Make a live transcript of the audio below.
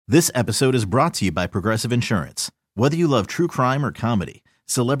This episode is brought to you by Progressive Insurance. Whether you love true crime or comedy,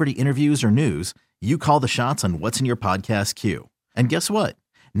 celebrity interviews or news, you call the shots on what's in your podcast queue. And guess what?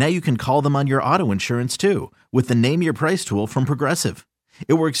 Now you can call them on your auto insurance too with the Name Your Price tool from Progressive.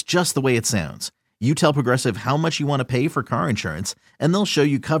 It works just the way it sounds. You tell Progressive how much you want to pay for car insurance, and they'll show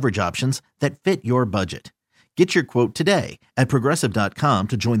you coverage options that fit your budget. Get your quote today at Progressive.com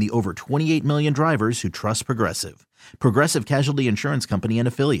to join the over 28 million drivers who trust Progressive. Progressive Casualty Insurance Company and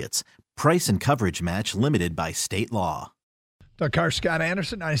Affiliates. Price and coverage match limited by state law. Doug Carr, Scott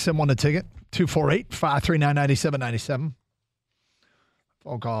Anderson, 97.1 The Ticket, 248-539-9797.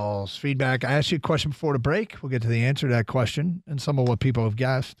 Phone calls, feedback. I asked you a question before the break. We'll get to the answer to that question and some of what people have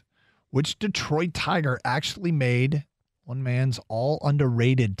guessed. Which Detroit Tiger actually made one man's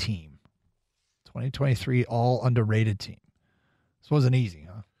all-underrated team? 2023 all-underrated team. This wasn't easy,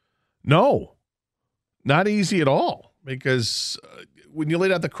 huh? No, not easy at all. Because when you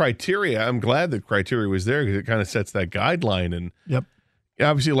laid out the criteria, I'm glad the criteria was there because it kind of sets that guideline. And yep.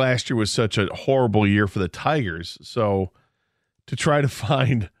 Obviously last year was such a horrible year for the Tigers. So to try to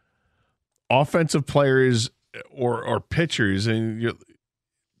find offensive players or pitchers, and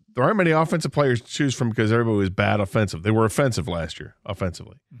there aren't many offensive players to choose from because everybody was bad offensive. They were offensive last year,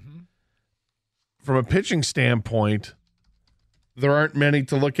 offensively. Mm-hmm. From a pitching standpoint, there aren't many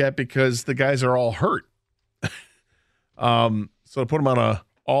to look at because the guys are all hurt. So to put them on a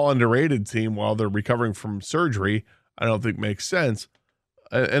all underrated team while they're recovering from surgery, I don't think makes sense.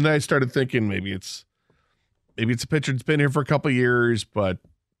 And I started thinking maybe it's a pitcher that's been here for a couple of years, but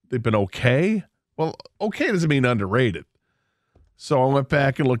they've been okay. Well, okay doesn't mean underrated. So I went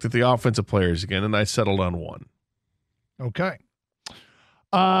back and looked at the offensive players again, and I settled on one. Okay.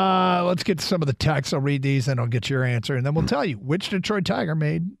 Let's get to some of the texts. I'll read these, and I'll get your answer, and then we'll tell you which Detroit Tiger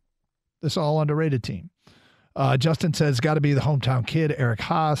made this all underrated team. Justin says, got to be the hometown kid, Eric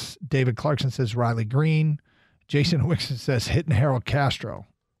Haas. David Clarkson says, Riley Green. Jason Wixon says, Hitting Harold Castro,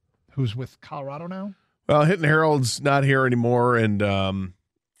 who's with Colorado now. Well, Hitting Harold's not here anymore, and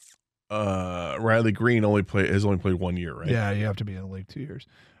Riley Green has only played 1 year, right? Yeah, you have to be in the league 2 years.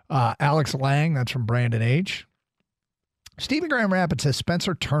 Alex Lang, that's from Brandon H. Stephen Grand Rapids says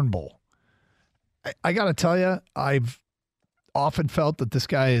Spencer Turnbull. I got to tell you, I've often felt that this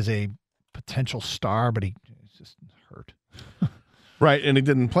guy is a potential star, but he's just hurt. Right, and he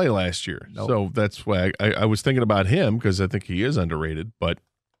didn't play last year. Nope. So that's why I was thinking about him because I think he is underrated, but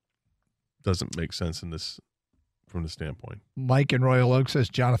doesn't make sense in this from the standpoint. Mike in Royal Oak says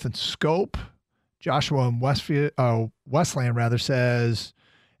Jonathan Scope. Joshua in Westland says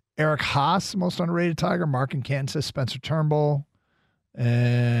Eric Haas, most underrated Tiger. Mark in Canton says Spencer Turnbull.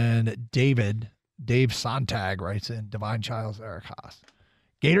 And Dave Sontag writes in Divine Child's Eric Haas.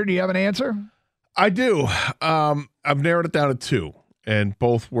 Gator, do you have an answer? I do. I've narrowed it down to two, and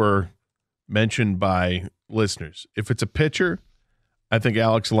both were mentioned by listeners. If it's a pitcher, I think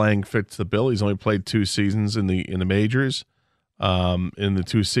Alex Lang fits the bill. He's only played 2 seasons in the majors. In the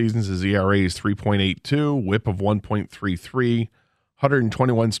 2 seasons, his ERA is 3.82, WHIP of 1.33,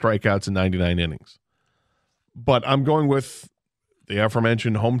 121 strikeouts in 99 innings. But I'm going with the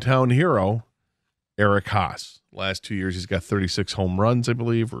aforementioned hometown hero, Eric Haas. Last 2 years, he's got 36 home runs, I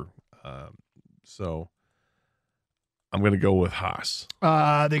believe. So I'm going to go with Haas.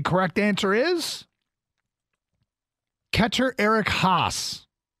 The correct answer is catcher Eric Haas.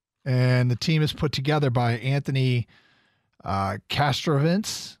 And the team is put together by Anthony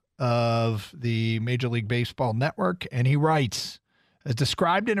Castrovince of the Major League Baseball Network. And he writes, as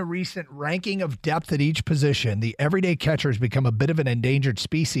described in a recent ranking of depth at each position, the everyday catcher has become a bit of an endangered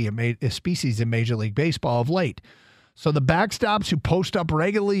species in Major League Baseball of late. So the backstops who post up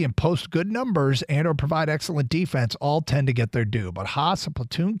regularly and post good numbers and or provide excellent defense all tend to get their due. But Haas, a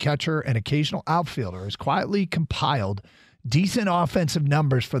platoon catcher and occasional outfielder, has quietly compiled decent offensive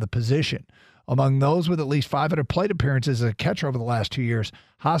numbers for the position. Among those with at least 500 plate appearances as a catcher over the last 2 years,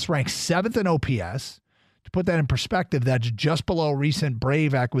 Haas ranks 7th in OPS. To put that in perspective, that's just below recent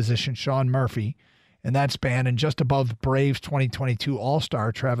Brave acquisition Sean Murphy in that span and just above Braves 2022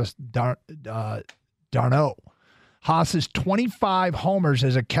 All-Star Travis d'Arnaud. Haas's 25 homers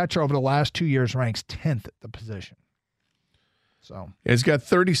as a catcher over the last 2 years ranks 10th at the position. So he's got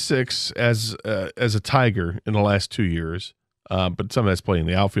 36 as a Tiger in the last 2 years, but some of that's playing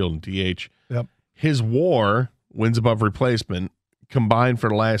the outfield and DH. Yep. His WAR, wins above replacement, combined for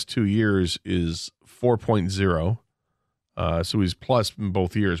the last 2 years is 4.0. So he's plus in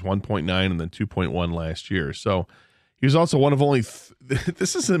both years, 1.9 and then 2.1 last year. So he was also one of only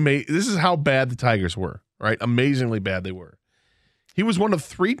this is amazing. This is how bad the Tigers were, right? Amazingly bad they were. He was one of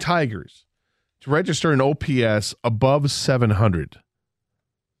 3 Tigers to register an OPS above 700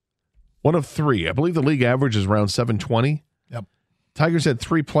 One of three. I believe the league average is around 720. Yep. Tigers had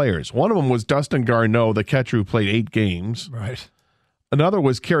three players. One of them was Dustin Garneau, the catcher who played 8 games. Right. Another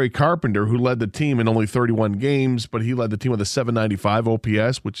was Kerry Carpenter, who led the team in only 31 games, but he led the team with a 795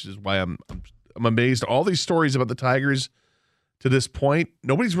 OPS, which is why I'm amazed. All these stories about the Tigers to this point,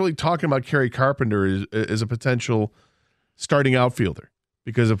 nobody's really talking about Kerry Carpenter as a potential starting outfielder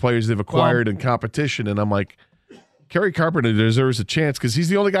because of players they've acquired in competition. And I'm like, Kerry Carpenter deserves a chance because he's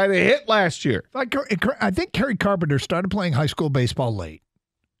the only guy they hit last year. I think Kerry Carpenter started playing high school baseball late,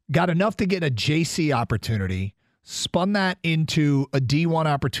 got enough to get a JC opportunity, spun that into a D1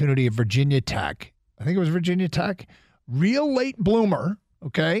 opportunity at Virginia Tech. I think it was Virginia Tech. Real late bloomer,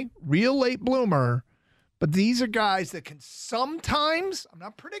 okay? Real late bloomer. But these are guys that can sometimes, I'm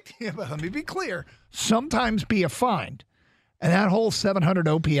not predicting it, but let me be clear, sometimes be a find. And that whole 700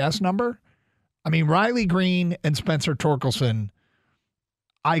 OPS number, I mean, Riley Green and Spencer Torkelson,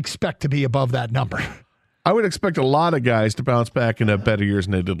 I expect to be above that number. I would expect a lot of guys to bounce back and have better years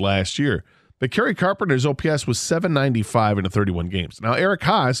than they did last year. But Kerry Carpenter's OPS was 795 in 31 games. Now, Eric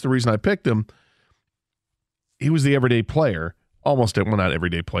Haas, the reason I picked him, he was the everyday player. Almost, well, not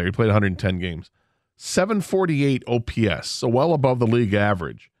everyday player. He played 110 games. 748 OPS, so well above the league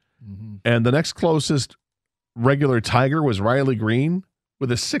average. Mm-hmm. And the next closest regular Tiger was Riley Green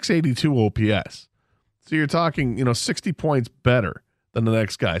with a 682 OPS. So you're talking, 60 points better than the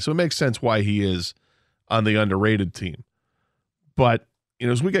next guy. So it makes sense why he is on the underrated team. But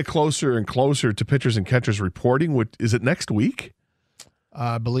as we get closer and closer to pitchers and catchers reporting, is it next week?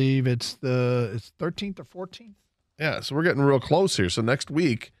 I believe it's 13th or 14th. Yeah, so we're getting real close here. So next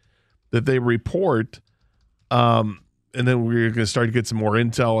week that they report, and then we're going to start to get some more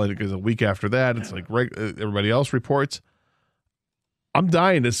intel. And because a week after that, it's like everybody else reports. I'm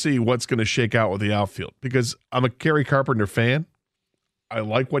dying to see what's going to shake out with the outfield because I'm a Kerry Carpenter fan. I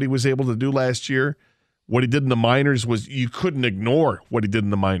like what he was able to do last year. What he did in the minors was you couldn't ignore what he did in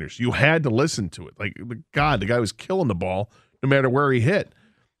the minors. You had to listen to it. Like, God, the guy was killing the ball no matter where he hit.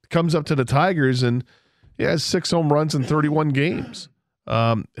 Comes up to the Tigers and he has 6 home runs in 31 games.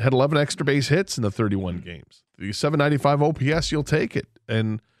 Had 11 extra base hits in the 31 games. The 795 OPS, you'll take it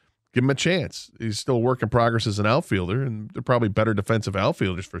and give him a chance. He's still a work in progress as an outfielder, and they're probably better defensive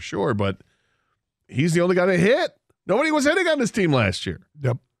outfielders for sure, but he's the only guy to hit. Nobody was hitting on this team last year.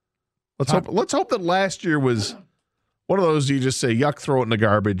 Yep. Let's hope that last year was one of those you just say, yuck, throw it in the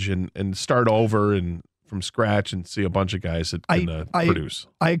garbage and start over and from scratch and see a bunch of guys that can produce.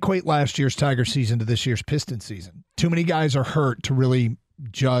 I equate last year's Tiger season to this year's Piston season. Too many guys are hurt to really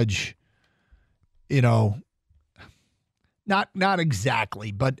judge, not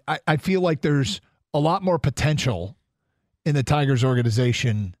exactly, but I feel like there's a lot more potential in the Tigers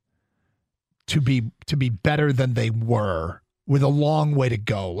organization to be better than they were with a long way to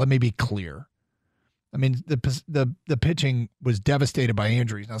go. Let me be clear. I mean, the pitching was devastated by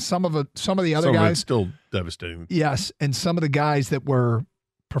injuries. Now, some of the other guys still devastating. Yes, and some of the guys that were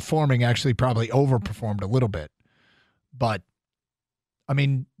performing actually probably overperformed a little bit. But I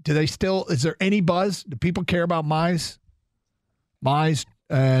mean, is there any buzz? Do people care about Mize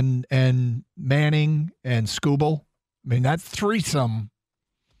and Manning and Skubal? I mean, that threesome.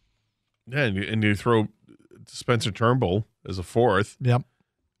 Yeah, and you throw Spencer Turnbull as a fourth. Yep.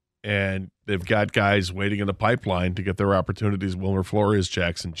 And they've got guys waiting in the pipeline to get their opportunities. Wilmer Flores,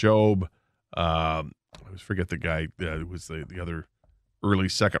 Jackson Jobe. I always forget the guy who was the other early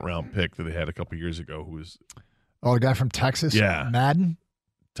second-round pick that they had a couple years ago who was... Oh, the guy from Texas? Yeah. Madden?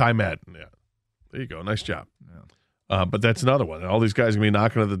 Ty Madden, yeah. There you go. Nice job. Yeah. But that's another one. All these guys are going to be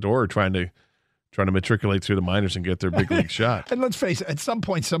knocking at the door trying to matriculate through the minors and get their big league shot. And let's face it, at some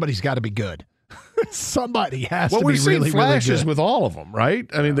point, somebody's got to be good. Somebody has to be really, we've seen flashes really good. with all of them, right?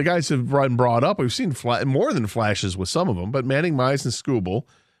 I mean, the guys have been brought up. We've seen more than flashes with some of them, but Manning, Mize, and Skubal.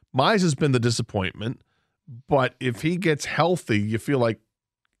 Mize has been the disappointment, but if he gets healthy, you feel like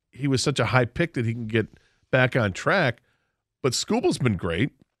he was such a high pick that he can get back on track. But Skubal's been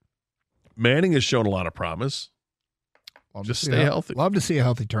great. Manning has shown a lot of promise. Just stay healthy. Love to see a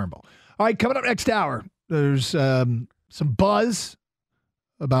healthy Turnbull. All right, coming up next hour, there's some buzz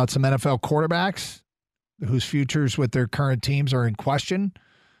about some NFL quarterbacks whose futures with their current teams are in question.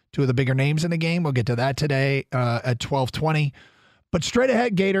 Two of the bigger names in the game. We'll get to that today at 12:20. But straight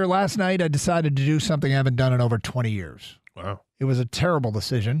ahead, Gator, last night I decided to do something I haven't done in over 20 years. Wow. It was a terrible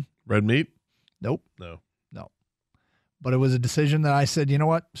decision. Red meat? Nope. No. But it was a decision that I said, you know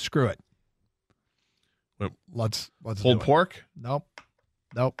what? Screw it. Let's pulled pork? Nope.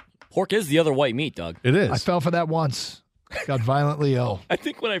 Pork is the other white meat, Doug. It is. I fell for that once. Got violently ill. I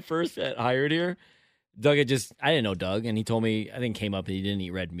think when I first got hired here, Doug I didn't know Doug, and he told me, I think came up that he didn't eat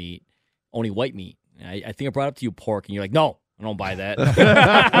red meat. only white meat. I think I brought up to you pork, and you're like, no, I don't buy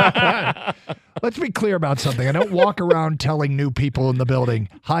that. Let's be clear about something. I don't walk around telling new people in the building,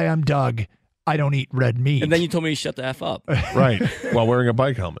 hi, I'm Doug. I don't eat red meat. And then you told me to shut the F up. Right. While wearing a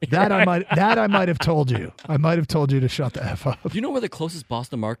bike helmet. That I might have told you. I might have told you to shut the F up. Do you know where the closest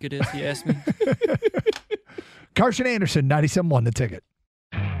Boston market is, he asked me? Carson Anderson, 97.1 The Ticket.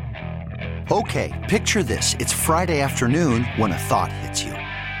 Okay, picture this. It's Friday afternoon when a thought hits you.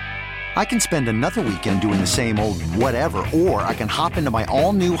 I can spend another weekend doing the same old whatever, or I can hop into my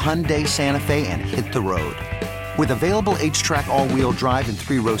all-new Hyundai Santa Fe and hit the road. With available H-Track all-wheel drive and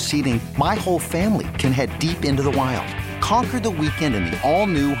 3-row seating, my whole family can head deep into the wild. Conquer the weekend in the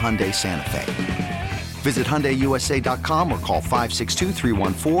all-new Hyundai Santa Fe. Visit HyundaiUSA.com or call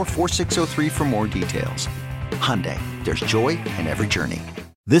 562-314-4603 for more details. Hyundai, there's joy in every journey.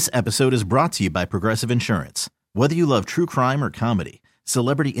 This episode is brought to you by Progressive Insurance. Whether you love true crime or comedy,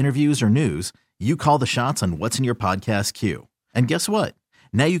 celebrity interviews or news, you call the shots on what's in your podcast queue. And guess what?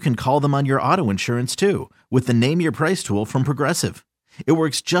 Now you can call them on your auto insurance too with the Name Your Price tool from Progressive. It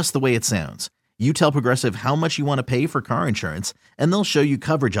works just the way it sounds. You tell Progressive how much you want to pay for car insurance, and they'll show you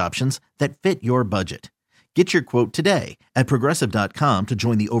coverage options that fit your budget. Get your quote today at Progressive.com to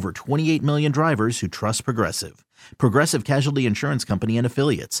join the over 28 million drivers who trust Progressive. Progressive Casualty Insurance Company and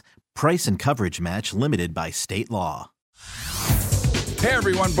Affiliates. Price and coverage match limited by state law. Hey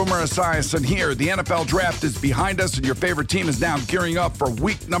everyone, Boomer Esiason here. The NFL Draft is behind us and your favorite team is now gearing up for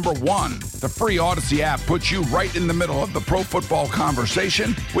week number 1. The free Odyssey app puts you right in the middle of the pro football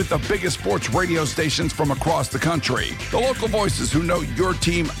conversation with the biggest sports radio stations from across the country. The local voices who know your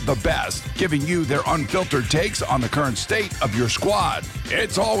team the best, giving you their unfiltered takes on the current state of your squad.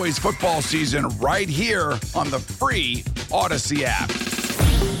 It's always football season right here on the free Odyssey app.